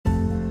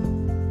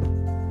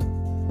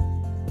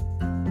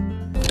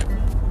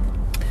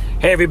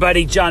Hey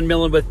everybody, John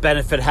Millen with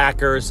Benefit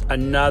Hackers.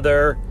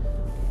 Another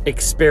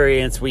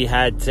experience we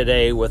had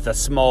today with a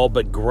small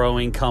but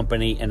growing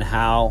company and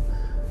how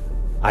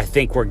I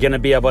think we're going to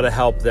be able to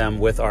help them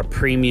with our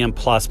Premium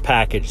Plus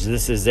package.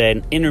 This is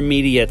an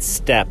intermediate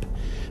step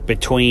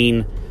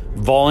between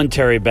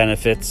voluntary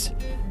benefits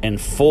and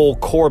full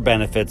core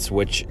benefits,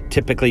 which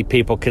typically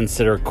people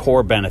consider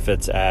core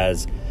benefits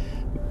as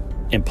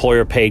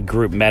employer-paid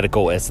group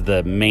medical as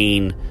the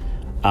main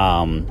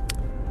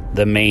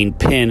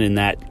pin in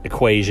that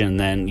equation.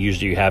 Then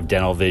usually you have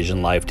dental,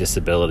 vision, life,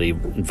 disability,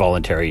 and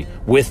voluntary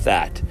with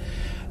that.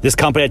 This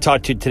company I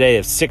talked to today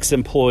has 6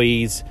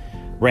 employees,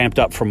 ramped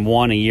up from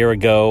 1 a year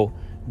ago,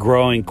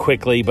 growing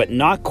quickly, but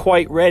not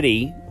quite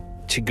ready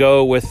to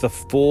go with the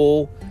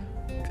full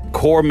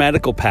core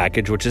medical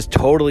package, which is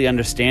totally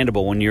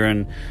understandable when you're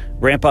in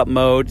ramp up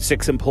mode.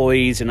 6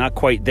 employees, you're not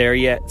quite there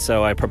yet.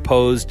 So I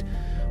proposed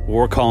what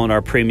we're calling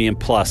our Premium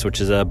Plus, which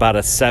is about a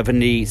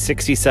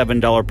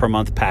 $67 per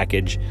month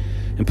package,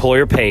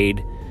 employer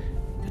paid.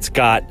 It's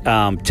got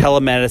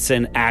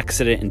telemedicine,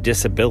 accident, and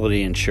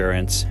disability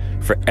insurance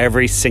for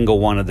every single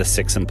one of the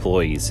 6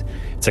 employees.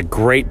 It's a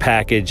great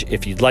package.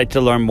 If you'd like to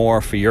learn more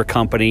for your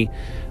company,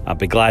 I'll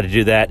be glad to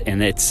do that.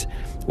 And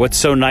what's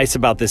so nice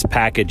about this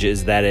package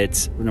is that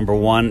it's, number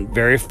one,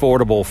 very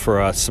affordable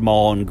for a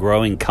small and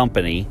growing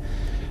company.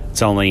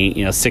 It's only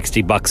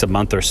 $60 a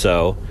month or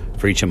so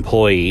for each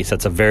employee. So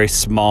it's a very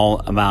small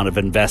amount of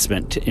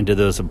investment into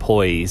those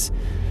employees.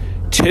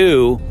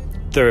 2,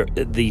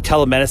 the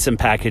telemedicine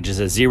package is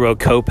a zero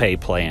copay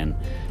plan.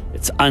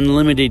 It's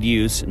unlimited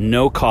use,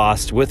 no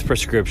cost, with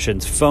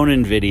prescriptions, phone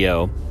and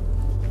video.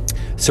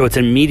 So it's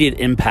immediate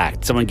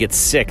impact. Someone gets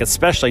sick,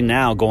 especially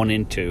now going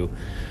into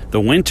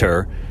the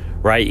winter,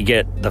 right? You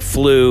get the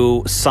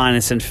flu,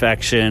 sinus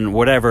infection,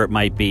 whatever it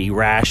might be,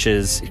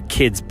 rashes,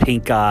 kids'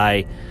 pink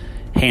eye,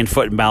 hand,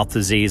 foot, and mouth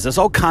disease. There's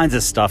all kinds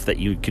of stuff that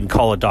you can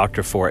call a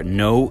doctor for at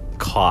no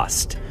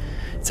cost.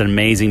 It's an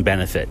amazing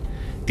benefit.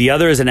 The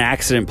other is an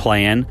accident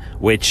plan,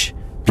 which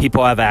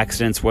people have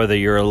accidents whether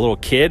you're a little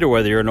kid or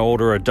whether you're an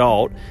older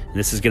adult, and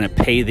this is going to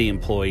pay the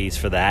employees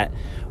for that.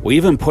 We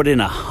even put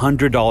in a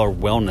 $100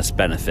 wellness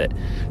benefit.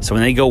 So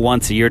when they go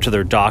once a year to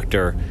their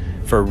doctor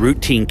for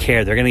routine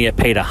care, they're going to get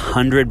paid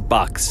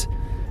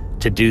 $100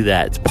 to do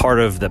that. It's part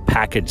of the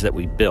package that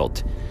we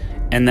built.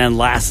 And then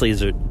lastly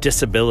is a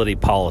disability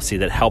policy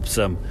that helps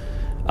them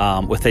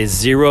with a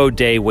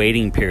 0-day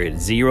waiting period,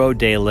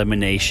 0-day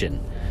elimination.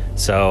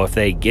 So if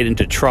they get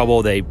into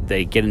trouble, they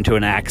get into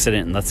an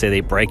accident, and let's say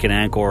they break an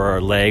ankle or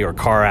a leg or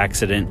car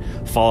accident,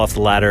 fall off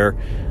the ladder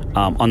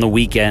on the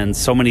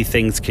weekends, so many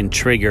things can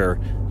trigger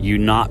you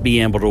not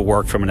being able to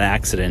work from an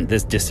accident.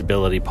 This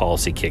disability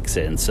policy kicks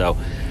in. So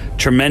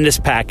tremendous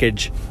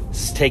package.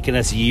 It's taken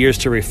us years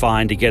to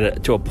refine to get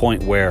it to a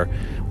point where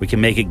we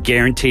can make it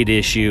guaranteed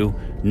issue,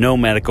 no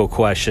medical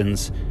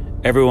questions.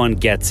 Everyone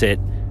gets it.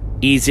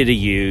 Easy to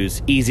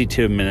use, easy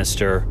to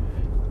administer.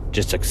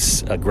 Just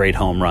a great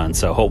home run.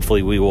 So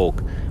hopefully we will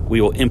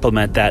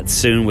implement that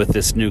soon with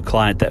this new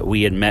client that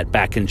we had met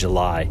back in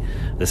July,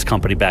 this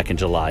company back in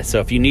July. So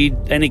if you need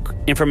any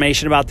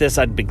information about this,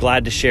 I'd be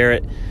glad to share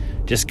it.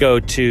 Just go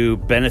to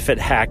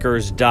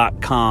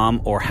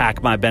benefithackers.com or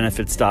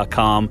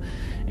hackmybenefits.com,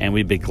 and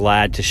we'd be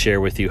glad to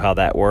share with you how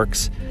that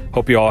works.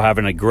 Hope you're all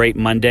having a great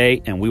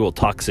Monday, and we will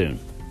talk soon.